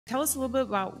Tell us a little bit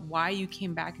about why you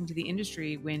came back into the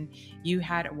industry when you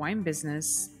had a wine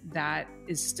business that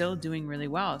is still doing really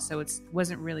well. So it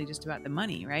wasn't really just about the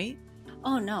money, right?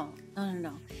 Oh, no.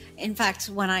 In fact,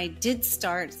 when I did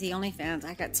start the OnlyFans,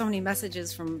 I got so many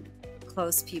messages from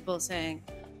close people saying,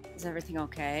 is everything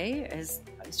okay? Is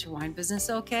your wine business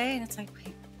okay? And it's like,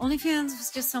 wait, OnlyFans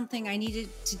was just something I needed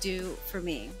to do for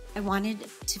me. I wanted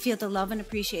to feel the love and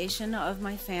appreciation of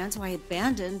my fans who I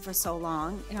abandoned for so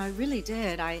long. I really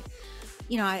did.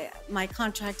 My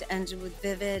contract ended with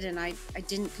Vivid, and I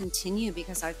didn't continue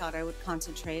because I thought I would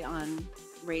concentrate on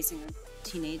raising a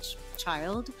teenage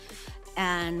child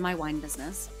and my wine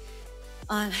business.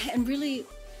 And really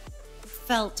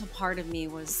felt a part of me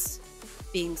was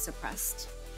being suppressed.